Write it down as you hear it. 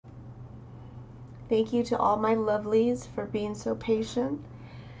Thank you to all my lovelies for being so patient.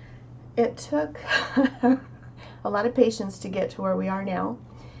 It took a lot of patience to get to where we are now.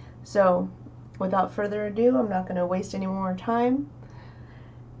 So without further ado, I'm not going to waste any more time.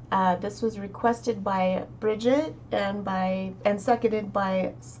 This was requested by Bridget and seconded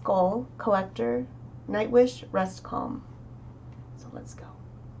by Skull Collector, Nightwish, Rest Calm. So let's go.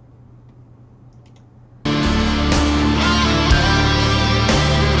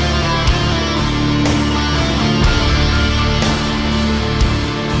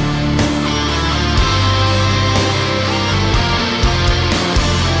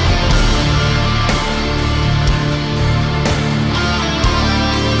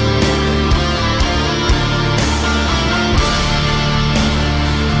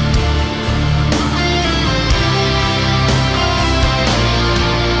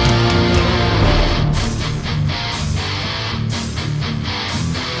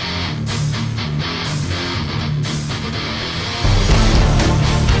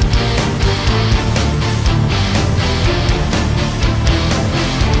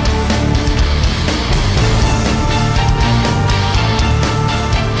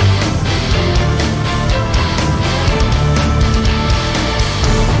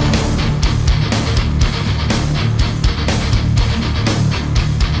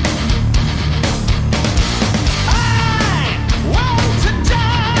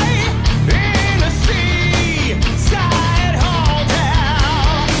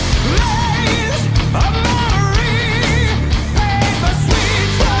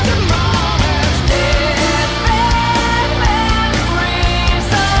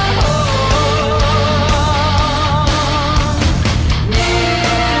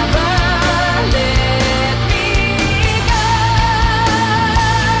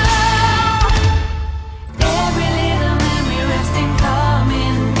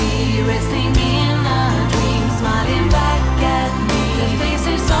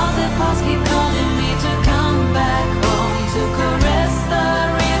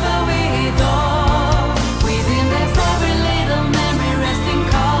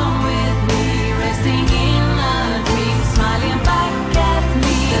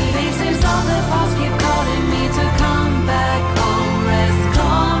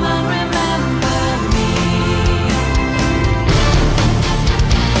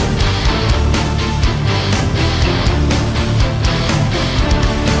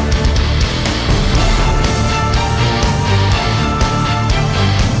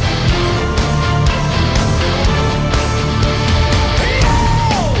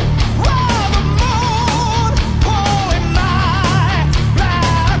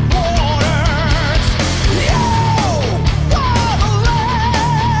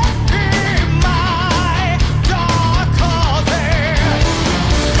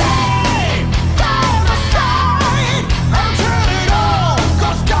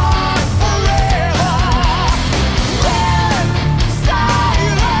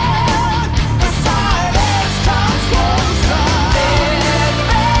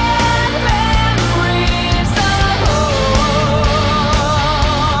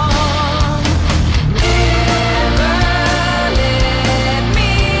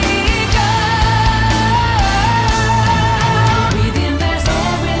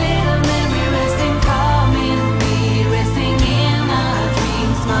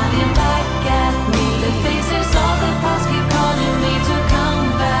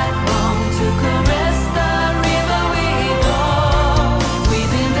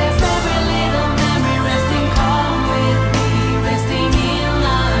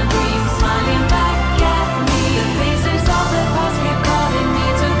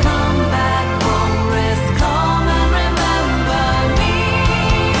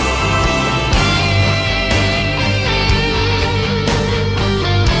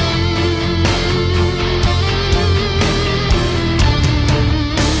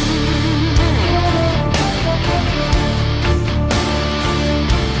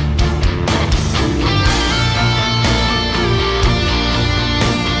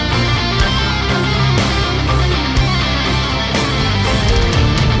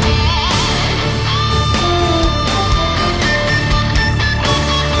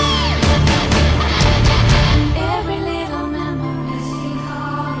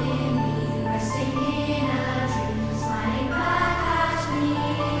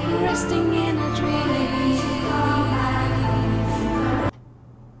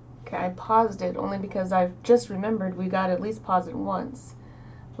 I paused it only because I've just remembered we got to at least pause it once.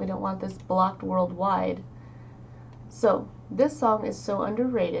 We don't want this blocked worldwide. So, this song is so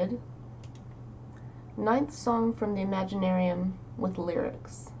underrated. 9th song from the Imaginarium with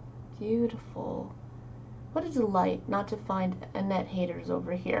lyrics. Beautiful. What a delight not to find Annette haters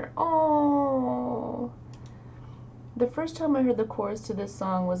over here. Oh. The first time I heard the chorus to this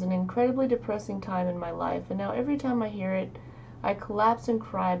song was an incredibly depressing time in my life, and now every time I hear it, I collapse and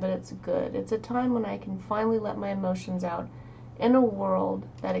cry, but it's good. It's a time when I can finally let my emotions out in a world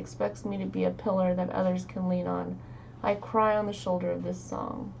that expects me to be a pillar that others can lean on. I cry on the shoulder of this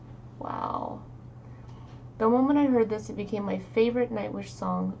song. Wow. The moment I heard this, it became my favorite Nightwish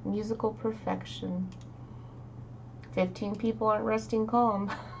song, musical perfection. 15 people aren't resting calm.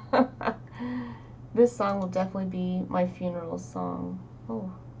 This song will definitely be my funeral song.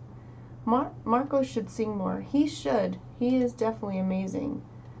 Oh, Marco should sing more. He should. He is definitely amazing.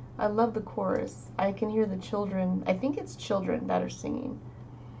 I love the chorus. I can hear the children. I think it's children that are singing.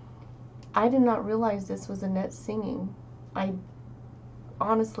 I did not realize this was Annette singing.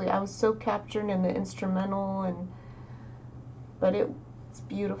 Honestly, I was so captured in the instrumental, but it's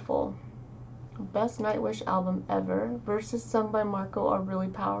beautiful. Best Nightwish album ever. Verses sung by Marco are really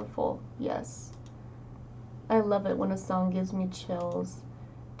powerful. Yes. I love it when a song gives me chills.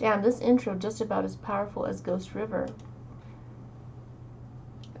 Damn, this intro just about as powerful as Ghost River.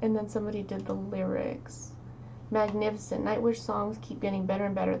 And then somebody did the lyrics. Magnificent. Nightwish songs keep getting better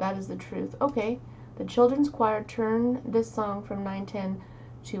and better. That is the truth. Okay. The children's choir turned this song from 9/10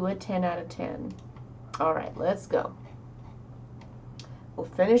 to a 10 out of 10. Alright, let's go. We'll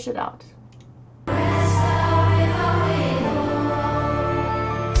finish it out.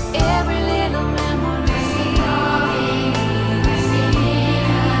 Every little memory,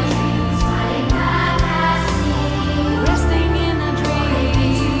 resting in a dream.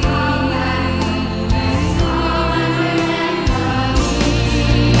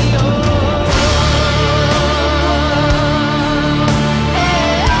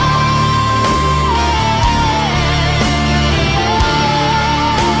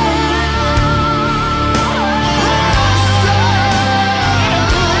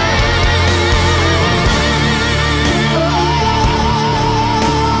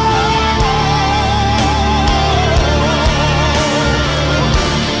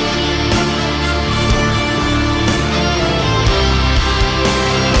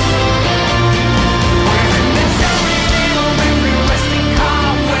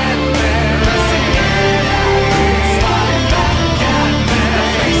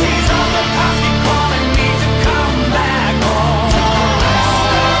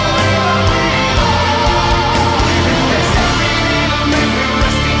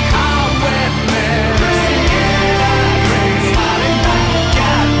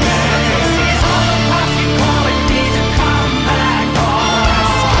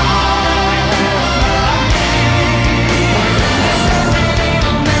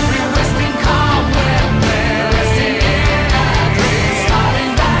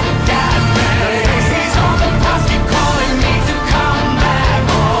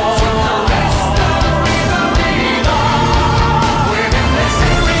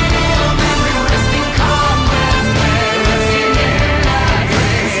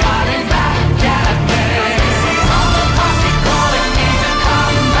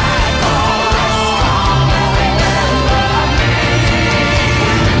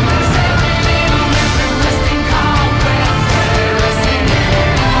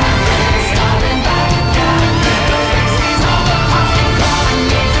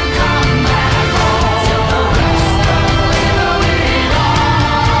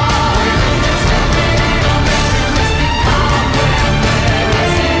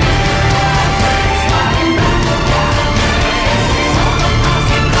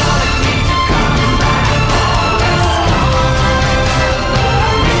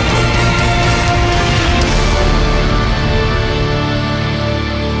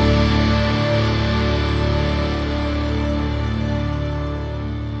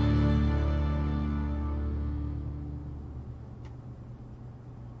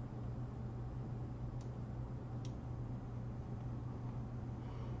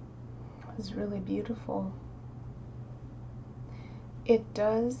 Is really beautiful. It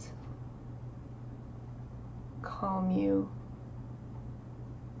does calm you,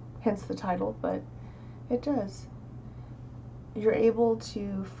 hence the title, but it does. You're able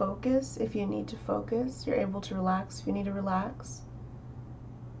to focus if you need to focus. You're able to relax if you need to relax.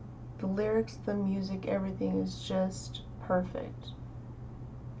 The lyrics, the music, everything is just perfect.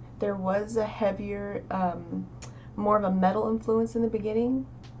 There was a heavier, more of a metal influence in the beginning,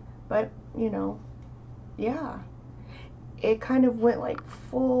 but, you know, yeah. It kind of went like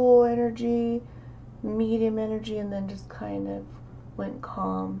full energy, medium energy, and then just kind of went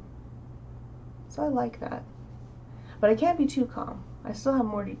calm. So I like that. But I can't be too calm. I still have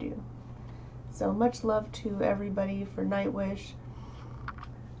more to do. So much love to everybody for Nightwish.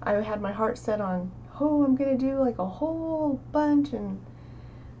 I had my heart set on, oh, I'm gonna do like a whole bunch, and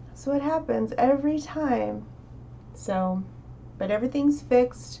that's what happens every time. So, but everything's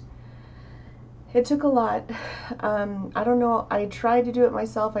fixed. It took a lot. I don't know, I tried to do it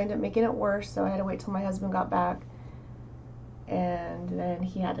myself. I ended up making it worse, so I had to wait till my husband got back. And then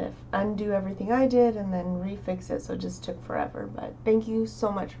he had to undo everything I did and then refix it, so it just took forever. But thank you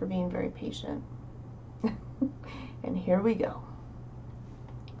so much for being very patient. And here we go.